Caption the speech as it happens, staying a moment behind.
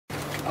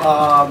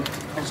I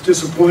was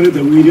disappointed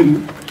that we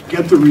didn't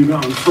get the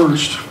rebound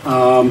first,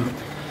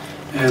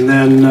 and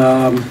then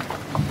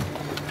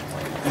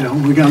you know,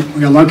 we got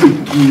lucky.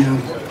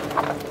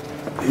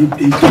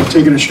 He could have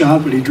taken a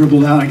shot, but he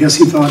dribbled out. I guess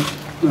he thought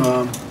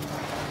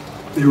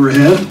they were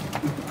ahead.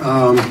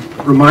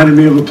 Reminded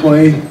me of a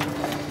play.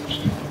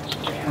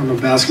 I'm a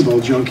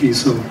basketball junkie,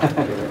 so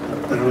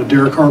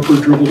Derek Harper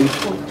dribbled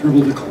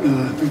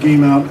the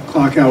game out,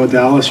 clock out with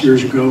Dallas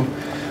years ago.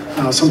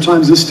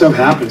 Sometimes this stuff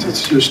happens.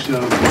 It's just,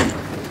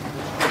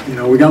 you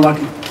know, we got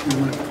lucky.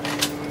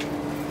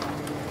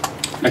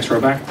 Next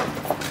row back.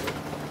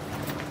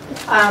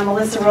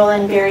 Melissa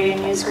Rowland, Barrier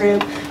News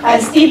Group.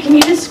 Steve, can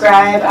you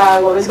describe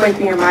what was going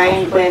through your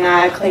mind when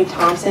Klay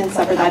Thompson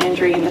suffered that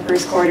injury in the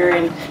first quarter,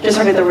 and just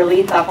sort of the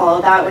relief that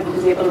followed that when he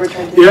was able to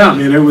return to the game? I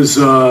mean, it was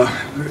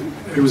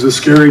a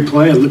scary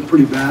play. It looked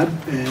pretty bad,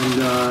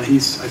 and I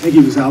think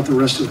he was out the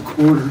rest of the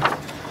quarter.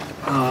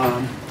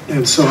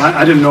 And so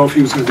I didn't know if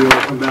he was going to be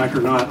able to come back or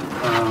not.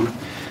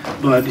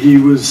 But he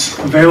was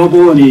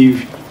available, and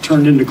he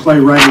turned into Klay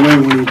right away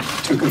when he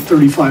took a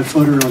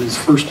 35-footer on his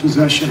first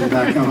possession and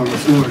back out on the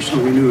floor, so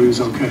we knew he was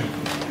okay.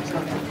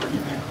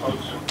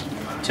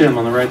 Tim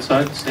on the right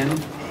side, standing.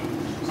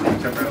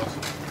 Tim Reynolds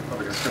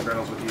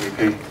with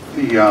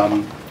EAP.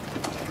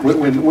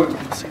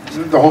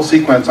 The whole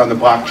sequence on the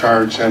block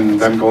charge and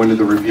them going to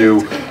the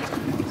review,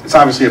 it's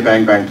obviously a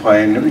bang-bang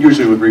play, and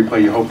usually with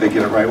replay you hope they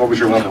get it right. What was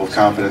your level of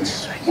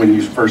confidence when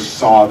you first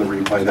saw the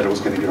replay that it was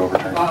going to get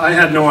overturned? I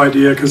had no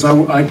idea, because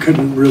I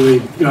couldn't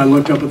really, you know, I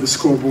looked up at the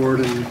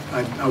scoreboard and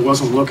I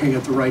wasn't looking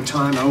at the right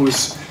time. I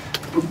was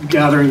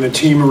gathering the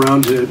team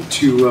around to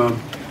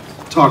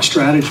talk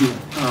strategy.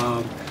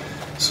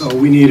 So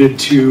we needed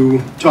to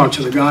talk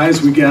to the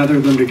guys, we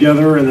gathered them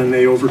together, and then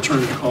they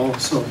overturned the call.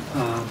 So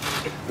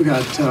we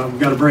got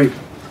a break.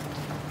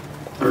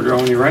 Third row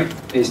on your right.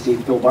 Hey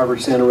Steve, Bill Barber,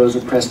 Santa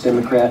Rosa Press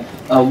Democrat.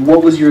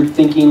 What was your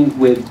thinking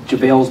with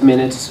JaVale's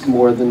minutes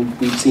more than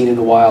we've seen in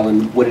a while,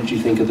 and what did you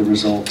think of the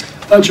result?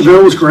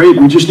 JaVale was great.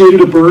 We just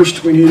needed a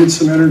burst. We needed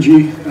some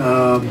energy,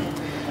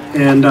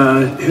 and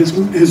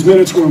his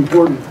minutes were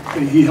important.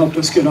 He helped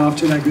us get off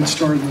to that good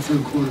start in the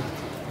third quarter.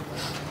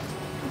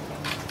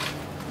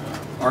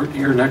 Art,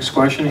 your next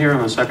question here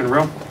on the second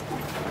row.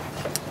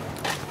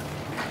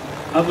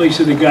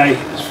 Obviously the guy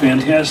is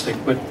fantastic,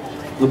 but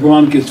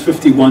LeBron gets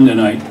 51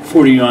 tonight,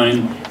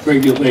 49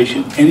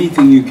 regulation.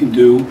 Anything you can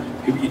do?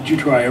 Did you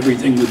try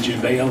everything with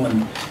JaVale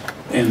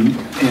and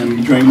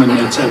Draymond,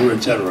 et cetera,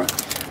 et cetera?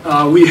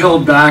 We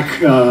held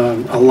back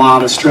a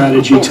lot of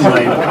strategy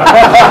tonight.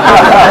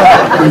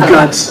 We've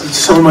got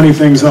so many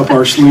things up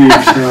our sleeves.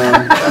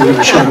 We're going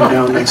to shut them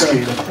down next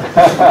game.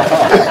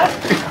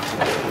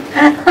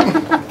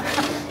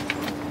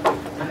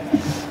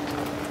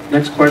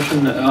 Next question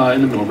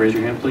in the middle. Raise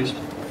your hand, please.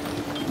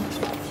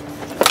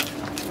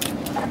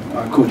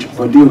 Coach,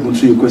 Badio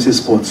Gunsu, Kwesi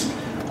Sports.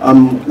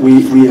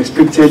 We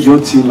expected your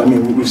team. I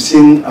mean, we've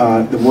seen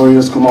the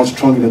Warriors come out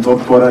strong in the third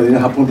quarter. It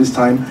didn't happen this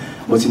time,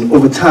 but in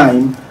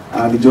overtime,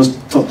 they just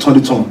turned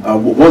it on.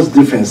 What's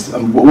the difference?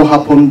 What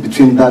happened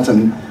between that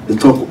and the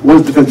third?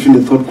 What's the difference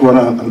between the third quarter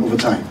and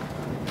overtime?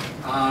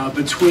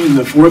 Between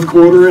the fourth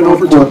quarter and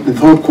overtime? The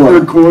third quarter.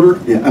 Third quarter?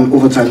 Yeah, and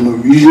overtime.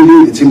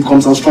 Usually the team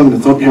comes out strong in the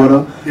third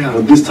quarter,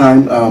 but this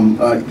time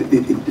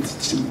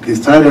they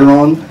started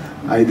around.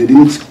 They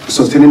didn't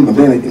sustain it, but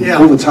then in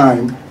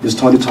overtime, just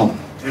turned it on.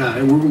 Yeah,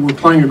 and we're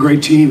playing a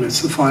great team.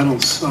 It's the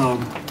finals.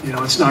 You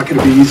know, it's not going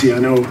to be easy. I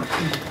know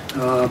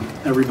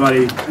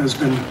everybody has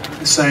been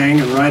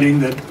saying and writing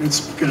that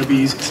it's going to be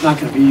easy. It's not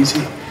going to be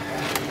easy.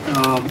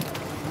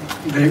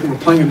 We're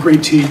playing a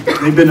great team.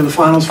 They've been to the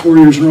finals 4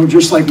 years in a row,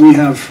 just like we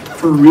have,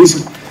 for a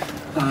reason.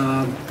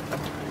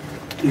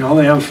 You know,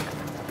 they have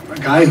a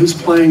guy who's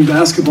playing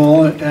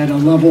basketball at a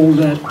level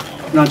that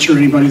I'm not sure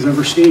anybody's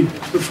ever seen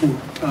before.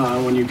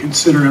 When you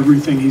consider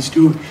everything he's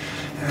doing,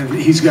 and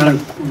he's got a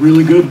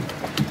really good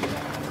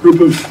group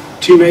of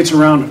teammates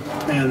around him,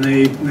 and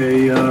they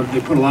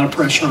put a lot of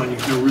pressure on you.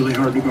 They're really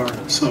hard to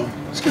guard, so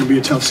it's going to be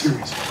a tough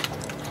series.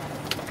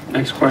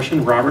 Next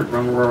question, Robert,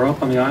 run the row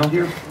up on the aisle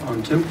here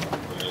on 2.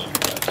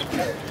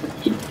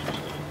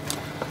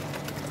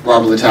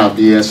 Robert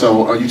Latab,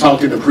 so you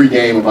talked in the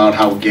pregame about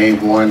how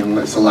game one,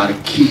 it's a lot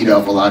of keyed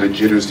up, a lot of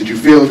jitters. Did you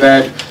feel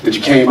that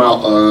you came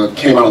out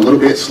a little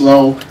bit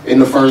slow in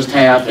the first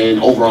half, and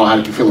overall, how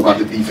did you feel about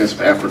the defensive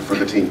effort for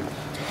the team?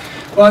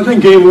 Well, I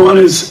think game one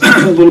is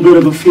a little bit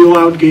of a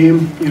feel-out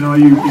game. You know,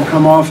 you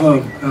come off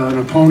an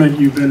opponent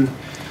you've been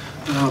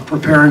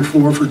preparing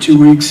for 2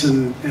 weeks,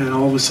 and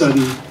all of a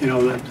sudden, you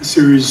know, the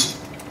series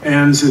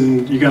ends,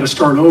 and you got to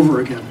start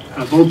over again.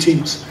 Both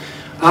teams.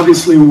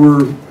 Obviously,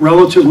 we're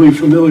relatively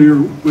familiar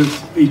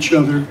with each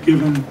other,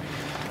 given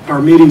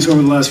our meetings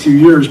over the last few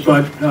years,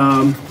 but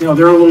you know,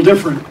 they're a little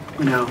different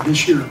now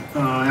this year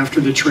after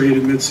the trade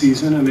in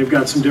midseason, and they've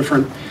got some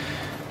different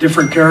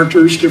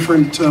characters,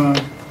 different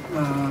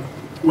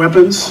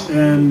weapons,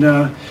 and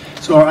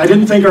so I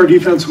didn't think our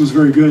defense was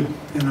very good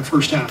in the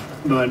first half,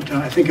 but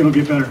I think it'll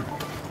get better.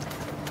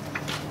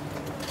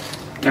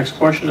 Next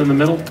question in the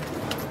middle.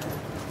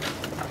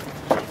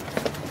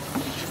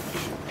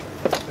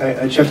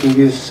 Chuck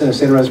Davis,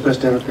 Santa Rosa Press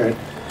Democrat.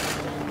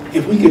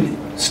 If we could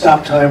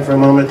stop time for a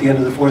moment at the end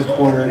of the fourth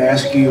quarter and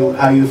ask you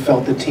how you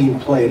felt the team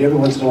played.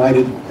 Everyone's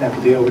delighted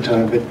after the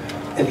overtime, but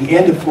at the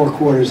end of 4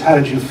 quarters, how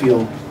did you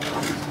feel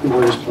the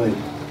Warriors played?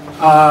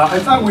 I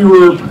thought we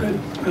were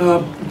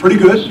pretty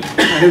good.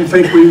 I didn't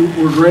think we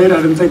were great. I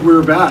didn't think we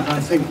were bad. I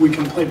think we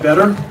can play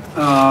better,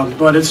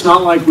 but it's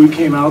not like we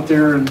came out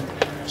there and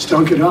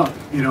stunk it up.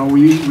 You know,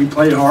 we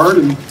played hard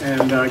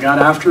and got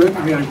after it.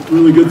 We had a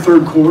really good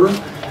third quarter.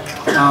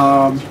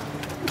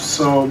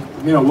 So,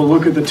 you know, we'll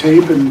look at the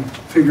tape and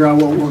figure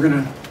out what we're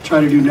going to try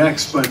to do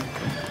next. But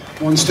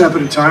one step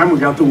at a time, we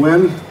got the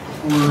win.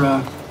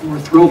 We're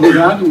thrilled with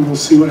that, and we'll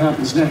see what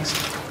happens next.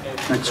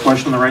 Next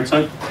question on the right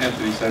side.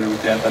 Anthony Sutter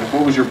with The Athletic.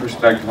 What was your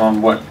perspective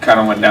on what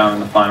kind of went down in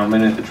the final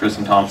minute, the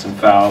Tristan Thompson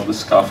foul, the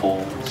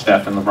scuffle,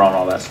 Steph and LeBron,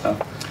 all that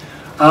stuff?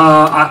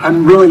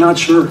 I'm really not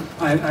sure.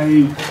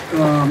 I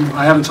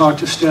haven't talked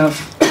to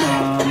Steph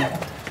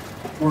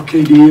or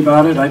KD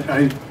about it.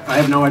 I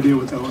have no idea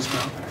what that was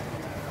about.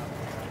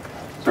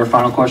 Is there a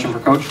final question for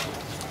Coach?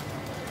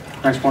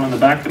 Next one in the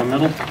back, in the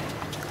middle.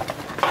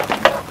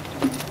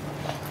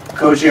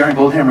 Coach Aaron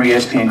Goldhammer,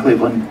 ESPN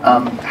Cleveland.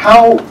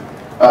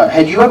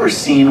 Had you ever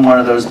seen one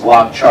of those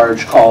block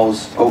charge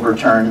calls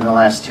overturned in the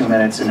last 2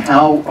 minutes, and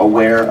how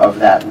aware of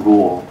that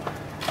rule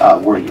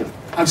were you?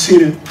 I've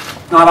seen it,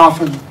 not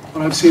often,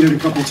 but I've seen it a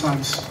couple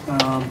times.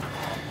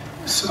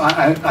 So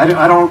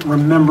I don't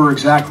remember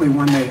exactly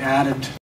when they added